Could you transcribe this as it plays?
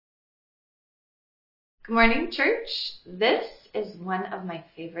Good morning, church. This is one of my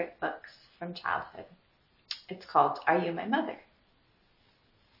favorite books from childhood. It's called Are You My Mother?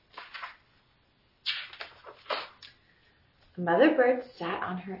 A mother bird sat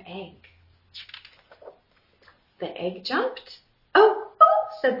on her egg. The egg jumped. Oh, oh,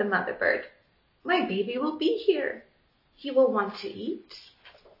 said the mother bird. My baby will be here. He will want to eat.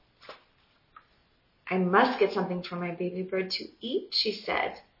 I must get something for my baby bird to eat, she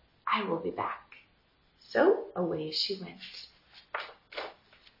said. I will be back. So away she went.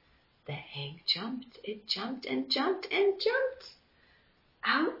 The egg jumped, it jumped and jumped and jumped.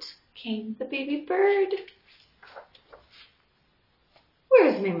 Out came the baby bird. Where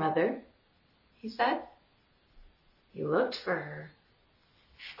is my mother? He said. He looked for her.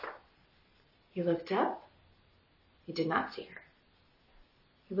 He looked up. He did not see her.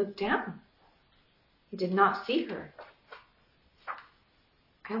 He looked down. He did not see her.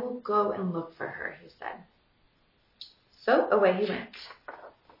 I will go and look for her, he said. So away he went.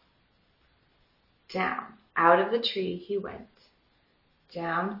 Down, out of the tree he went.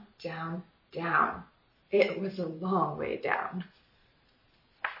 Down, down, down. It was a long way down.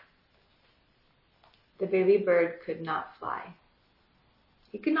 The baby bird could not fly.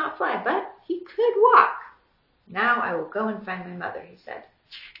 He could not fly, but he could walk. Now I will go and find my mother, he said.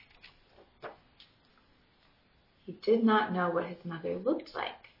 He did not know what his mother looked like.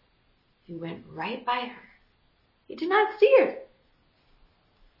 He went right by her. He did not see her.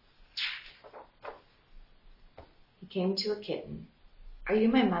 He came to a kitten. Are you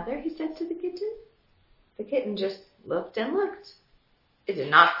my mother? He said to the kitten. The kitten just looked and looked. It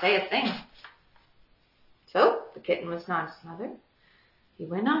did not say a thing. So the kitten was not his mother. He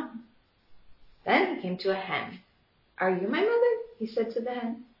went on. Then he came to a hen. Are you my mother? He said to the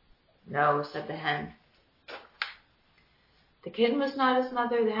hen. No, said the hen. The kitten was not his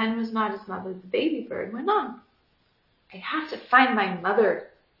mother. The hen was not his mother. The baby bird went on. I have to find my mother,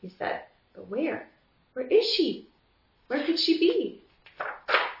 he said. But where? Where is she? Where could she be?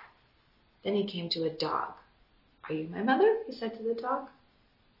 Then he came to a dog. Are you my mother? He said to the dog.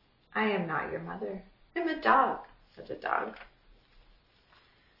 I am not your mother. I'm a dog, said the dog.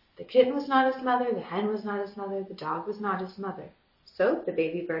 The kitten was not his mother. The hen was not his mother. The dog was not his mother. So the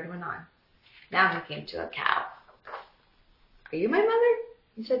baby bird went on. Now he came to a cow. Are you my mother?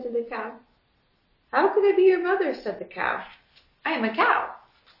 He said to the cow. How could I be your mother? Said the cow. I am a cow.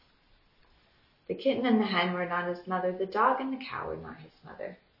 The kitten and the hen were not his mother. The dog and the cow were not his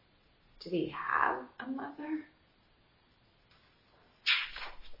mother. Did he have a mother?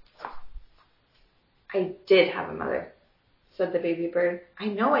 I did have a mother, said the baby bird. I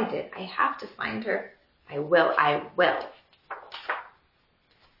know I did. I have to find her. I will. I will.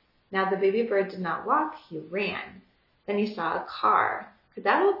 Now the baby bird did not walk. He ran. Then he saw a car. Could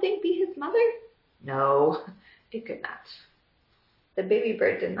that old thing be his mother? No, it could not. The baby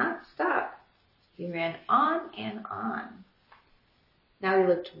bird did not stop. He ran on and on. Now he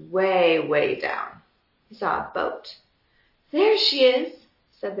looked way, way down. He saw a boat. There she is,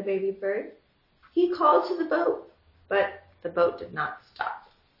 said the baby bird. He called to the boat, but the boat did not stop.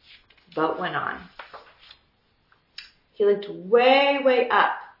 The boat went on. He looked way, way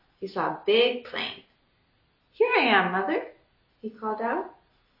up. He saw a big plane. Here I am, Mother, he called out.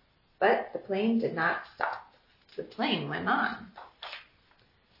 But the plane did not stop. The plane went on.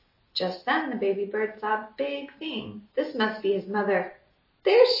 Just then the baby bird saw a big thing. This must be his mother.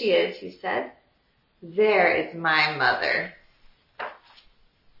 There she is, he said. There is my mother.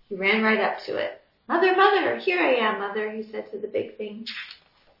 He ran right up to it. Mother, mother, here I am, Mother, he said to the big thing.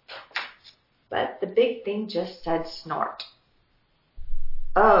 But the big thing just said snort.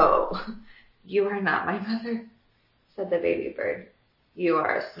 Oh, you are not my mother, said the baby bird. You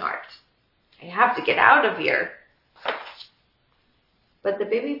are a snort. I have to get out of here. But the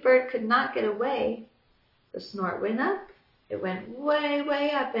baby bird could not get away. The snort went up. It went way,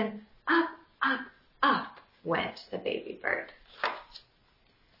 way up, and up, up, up went the baby bird.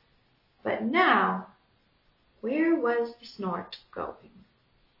 But now, where was the snort going?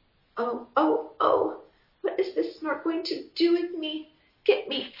 Oh, oh, oh, what is this snort going to do with me? Get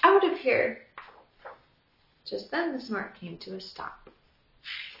me out of here. Just then the snort came to a stop.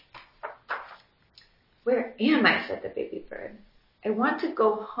 Where am I? Said the baby bird. I want to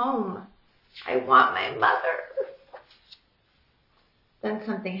go home. I want my mother. Then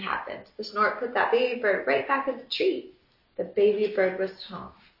something happened. The snort put that baby bird right back in the tree. The baby bird was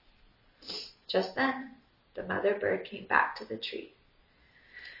home. Just then, the mother bird came back to the tree.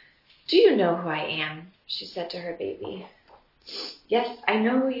 Do you know who I am? She said to her baby. Yes, I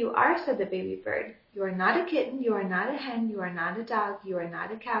know who you are, said the baby bird. You are not a kitten, you are not a hen, you are not a dog, you are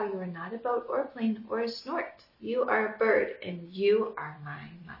not a cow, you are not a boat or a plane or a snort. You are a bird, and you are my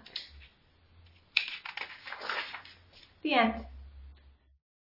mother. The end.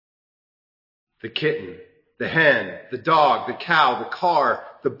 The kitten, the hen, the dog, the cow, the car,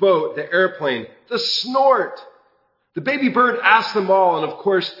 the boat, the airplane, the snort. The baby bird asked them all, and of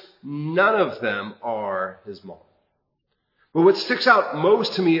course, none of them are his mom. But what sticks out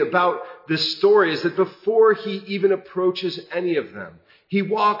most to me about this story is that before he even approaches any of them, he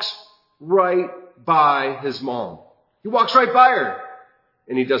walks right by his mom. He walks right by her,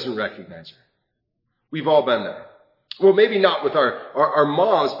 and he doesn't recognize her. We've all been there. Well, maybe not with our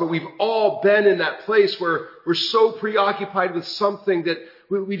moms, but we've all been in that place where we're so preoccupied with something that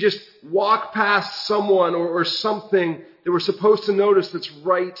we just walk past someone or something that we're supposed to notice that's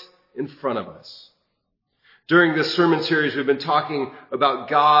right in front of us. During this sermon series, we've been talking about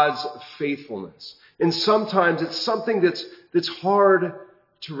God's faithfulness. And sometimes it's something that's hard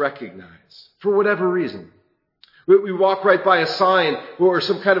to recognize for whatever reason. We walk right by a sign or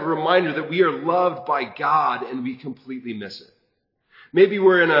some kind of reminder that we are loved by God and we completely miss it. Maybe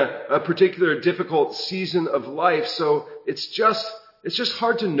we're in a particular difficult season of life, so it's just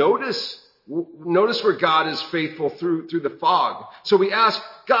hard to notice where God is faithful through the fog. So we ask,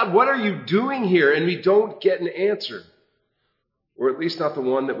 God, what are you doing here? And we don't get an answer, or at least not the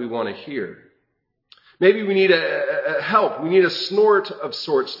one that we want to hear. Maybe we need a help. We need a snort of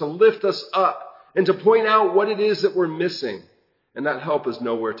sorts to lift us up and to point out what it is that we're missing, and that help is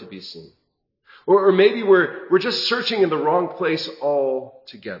nowhere to be seen. Or maybe we're just searching in the wrong place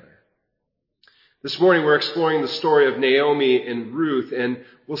altogether. This morning we're exploring the story of Naomi and Ruth, and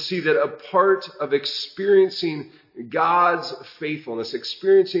we'll see that a part of experiencing God's faithfulness,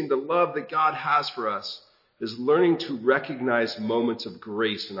 experiencing the love that God has for us, is learning to recognize moments of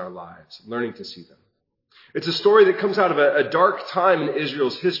grace in our lives, learning to see them. It's a story that comes out of a dark time in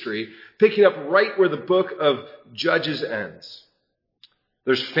Israel's history, picking up right where the book of Judges ends.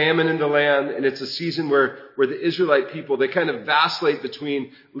 There's famine in the land, and it's a season where the Israelite people, they kind of vacillate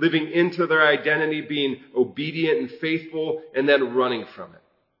between living into their identity, being obedient and faithful, and then running from it.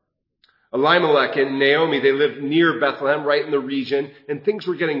 Elimelech and Naomi, they lived near Bethlehem, right in the region, and things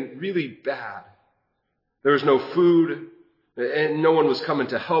were getting really bad. There was no food, and no one was coming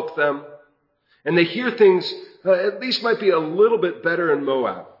to help them. And they hear things at least might be a little bit better in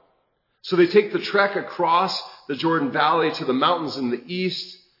Moab. So they take the trek across the Jordan Valley to the mountains in the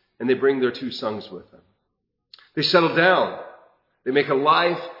east, and they bring their 2 sons with them. They settle down. They make a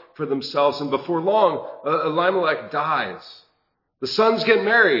life for themselves, and before long, Elimelech dies. The sons get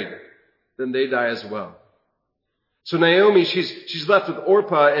married, then they die as well. So Naomi, she's left with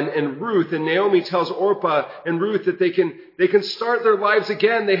Orpah and Ruth, and Naomi tells Orpah and Ruth that they can start their lives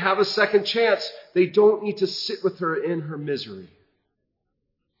again. They have a second chance. They don't need to sit with her in her misery.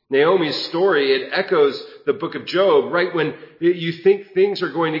 Naomi's story, it echoes the book of Job. Right when you think things are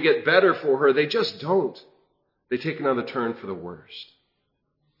going to get better for her, they just don't. They take another turn for the worst.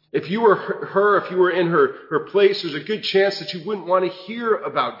 If you were her, if you were in her place, there's a good chance that you wouldn't want to hear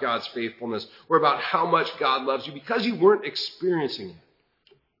about God's faithfulness or about how much God loves you because you weren't experiencing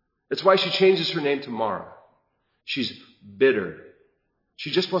it. That's why she changes her name to Mara. She's bitter.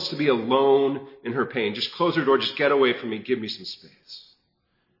 She just wants to be alone in her pain. Just close her door. Just get away from me. Give me some space.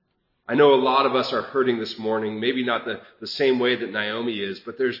 I know a lot of us are hurting this morning, maybe not the same way that Naomi is,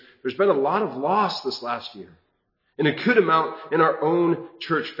 but there's been a lot of loss this last year. And a good amount in our own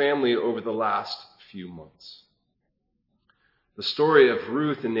church family over the last few months. The story of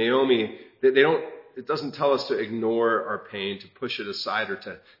Ruth and Naomi, it doesn't tell us to ignore our pain, to push it aside, or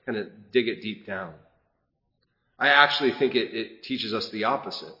to kind of dig it deep down. I actually think it teaches us the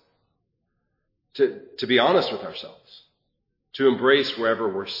opposite. To be honest with ourselves. To embrace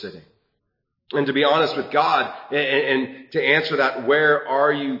wherever we're sitting. And to be honest with God, and to answer that where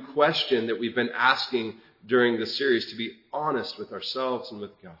are you question that we've been asking during this series, to be honest with ourselves and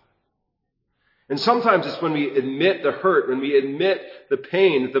with God. And sometimes it's when we admit the hurt, when we admit the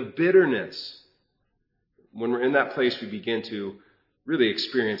pain, the bitterness, when we're in that place, we begin to really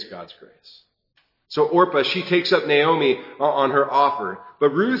experience God's grace. So Orpah, she takes up Naomi on her offer, but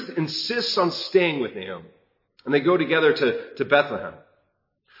Ruth insists on staying with Naomi. And they go together to Bethlehem.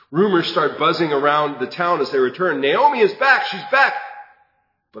 Rumors start buzzing around the town as they return. Naomi is back. She's back.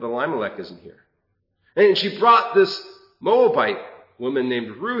 But Elimelech isn't here. And she brought this Moabite woman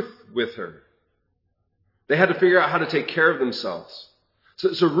named Ruth with her. They had to figure out how to take care of themselves.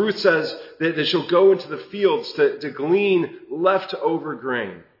 So Ruth says that she'll go into the fields to glean leftover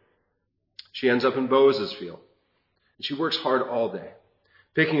grain. She ends up in Boaz's field. She works hard all day.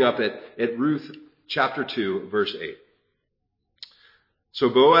 Picking up at Ruth chapter 2, verse 8. So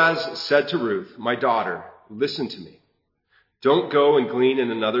Boaz said to Ruth, "My daughter, listen to me. Don't go and glean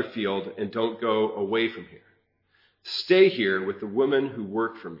in another field, and don't go away from here. Stay here with the women who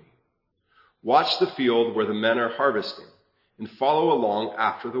work for me. Watch the field where the men are harvesting, and follow along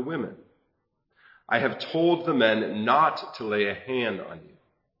after the women. I have told the men not to lay a hand on you.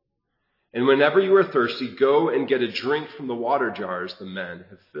 And whenever you are thirsty, go and get a drink from the water jars the men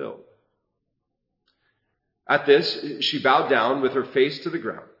have filled." At this, she bowed down with her face to the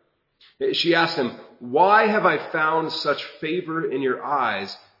ground. She asked him, "Why have I found such favor in your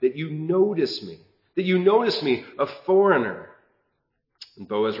eyes that you notice me, a foreigner?" And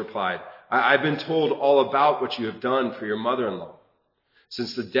Boaz replied, I've been told all about what you have done for your mother-in-law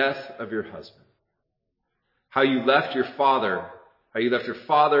since the death of your husband. How you left your father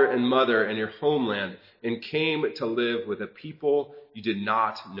and mother and your homeland and came to live with a people you did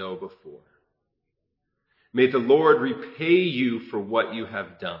not know before. May the Lord repay you for what you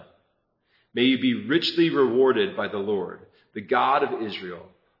have done. May you be richly rewarded by the Lord, the God of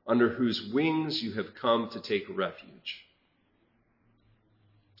Israel, under whose wings you have come to take refuge.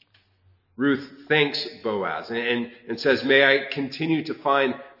 Ruth thanks Boaz and says, "May I continue to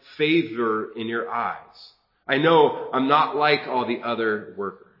find favor in your eyes. I know I'm not like all the other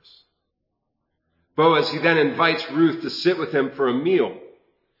workers." Boaz, he then invites Ruth to sit with him for a meal.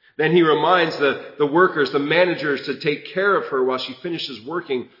 Then he reminds the workers, the managers, to take care of her while she finishes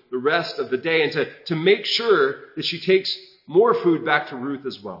working the rest of the day and to make sure that she takes more food back to Ruth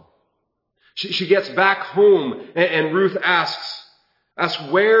as well. She gets back home and Ruth asks,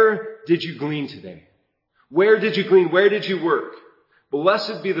 "Where did you glean today? Where did you glean? Where did you work?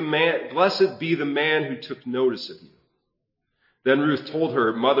 Blessed be the man who took notice of you." Then Ruth told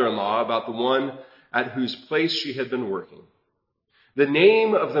her mother-in-law about the one at whose place she had been working. "The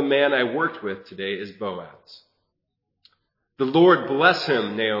name of the man I worked with today is Boaz." "The Lord bless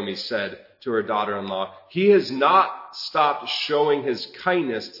him," Naomi said to her daughter-in-law. "He has not stopped showing his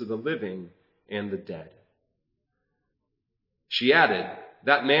kindness to the living and the dead." She added,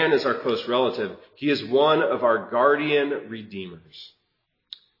 "That man is our close relative. He is one of our guardian redeemers."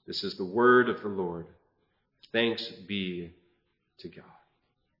 This is the word of the Lord. Thanks be to God.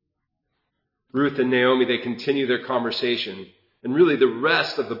 Ruth and Naomi, they continue their conversation. And really the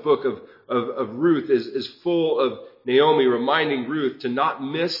rest of the book of Ruth is full of Naomi reminding Ruth to not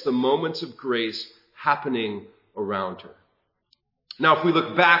miss the moments of grace happening around her. Now, if we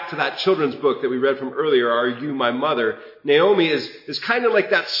look back to that children's book that we read from earlier, Are You My Mother? Naomi is kind of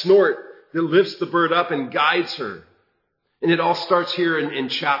like that snort that lifts the bird up and guides her. And it all starts here in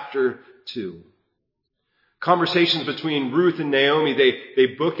chapter 2. Conversations between Ruth and Naomi,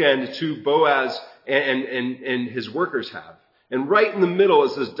 they bookend to Boaz and his workers have. And right in the middle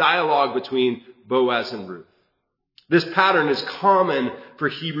is this dialogue between Boaz and Ruth. This pattern is common for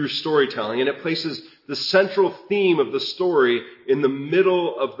Hebrew storytelling, and it places the central theme of the story in the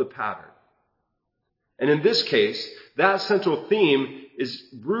middle of the pattern. And in this case, that central theme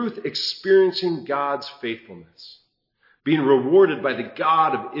is Ruth experiencing God's faithfulness, being rewarded by the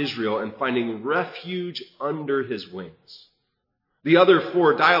God of Israel and finding refuge under his wings. The other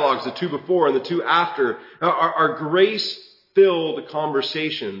 4 dialogues, the 2 before and the 2 after, are grace-filled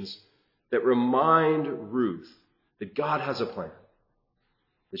conversations that remind Ruth that God has a plan,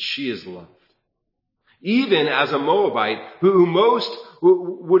 that she is loved. Even as a Moabite who most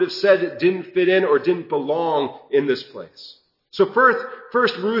would have said didn't fit in or didn't belong in this place. So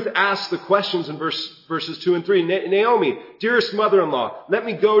first Ruth asks the questions in verses 2 and 3. "Naomi, dearest mother-in-law, let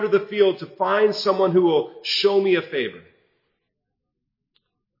me go to the field to find someone who will show me a favor."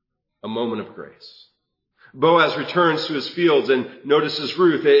 A moment of grace. Boaz returns to his fields and notices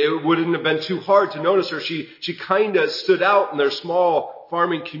Ruth. It wouldn't have been too hard to notice her. She kind of stood out in their small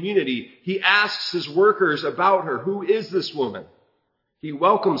farming community. He asks his workers about her. Who is this woman? He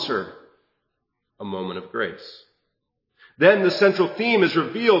welcomes her. A moment of grace. Then the central theme is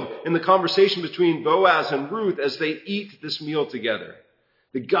revealed in the conversation between Boaz and Ruth as they eat this meal together.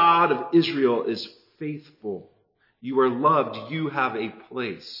 The God of Israel is faithful. You are loved. You have a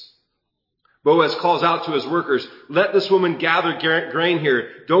place. Boaz calls out to his workers, "Let this woman gather grain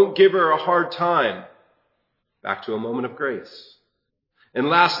here. Don't give her a hard time." Back to a moment of grace. And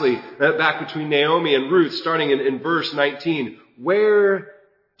lastly, back between Naomi and Ruth, starting in verse 19. "Where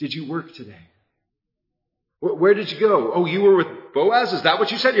did you work today? Where did you go? Oh, you were with Boaz? Is that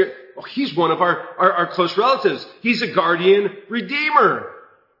what you said? He's one of our close relatives. He's a guardian redeemer."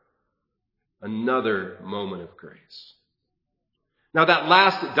 Another moment of grace. Now, that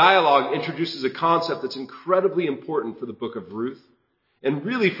last dialogue introduces a concept that's incredibly important for the book of Ruth, and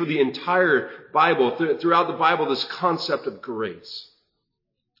really for the entire Bible. Throughout the Bible, this concept of grace.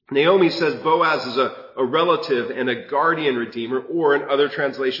 Naomi says Boaz is a relative and a guardian redeemer, or in other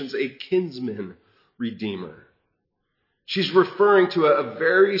translations, a kinsman redeemer. She's referring to a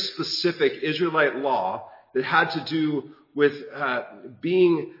very specific Israelite law that had to do with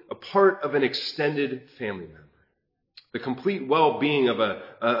being a part of an extended family member. The complete well-being of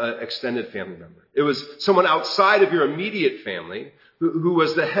an extended family member. It was someone outside of your immediate family who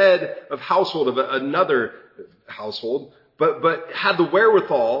was the head of household of another household, but had the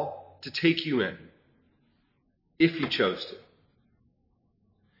wherewithal to take you in if you chose to.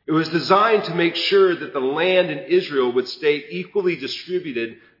 It was designed to make sure that the land in Israel would stay equally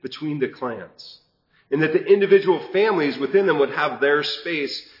distributed between the clans, and that the individual families within them would have their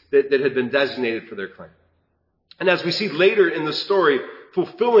space that had been designated for their clan. And as we see later in the story,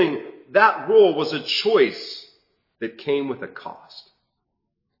 fulfilling that role was a choice that came with a cost.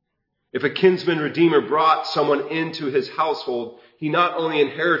 If a kinsman redeemer brought someone into his household, he not only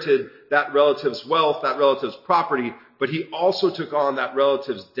inherited that relative's wealth, that relative's property, but he also took on that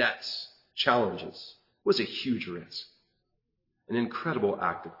relative's debts, challenges. It was a huge risk, an incredible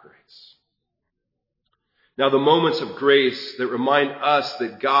act of grace. Now, the moments of grace that remind us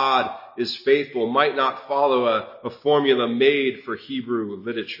that God is faithful might not follow a formula made for Hebrew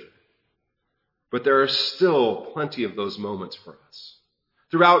literature, but there are still plenty of those moments for us.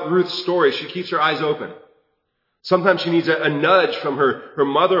 Throughout Ruth's story, she keeps her eyes open. Sometimes she needs a nudge from her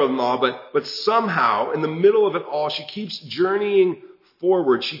mother-in-law, but somehow, in the middle of it all, she keeps journeying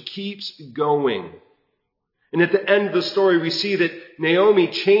forward. She keeps going. And at the end of the story, we see that Naomi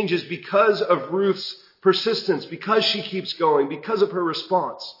changes because of Ruth's persistence, because she keeps going, because of her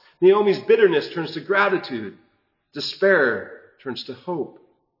response. Naomi's bitterness turns to gratitude. Despair turns to hope.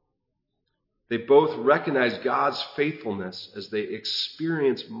 They both recognize God's faithfulness as they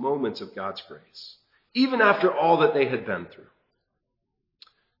experience moments of God's grace, even after all that they had been through.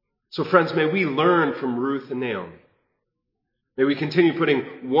 So friends, may we learn from Ruth and Naomi. May we continue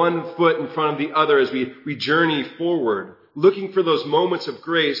putting one foot in front of the other as we journey forward, looking for those moments of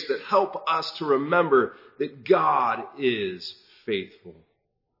grace that help us to remember that God is faithful.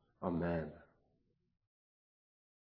 Amen.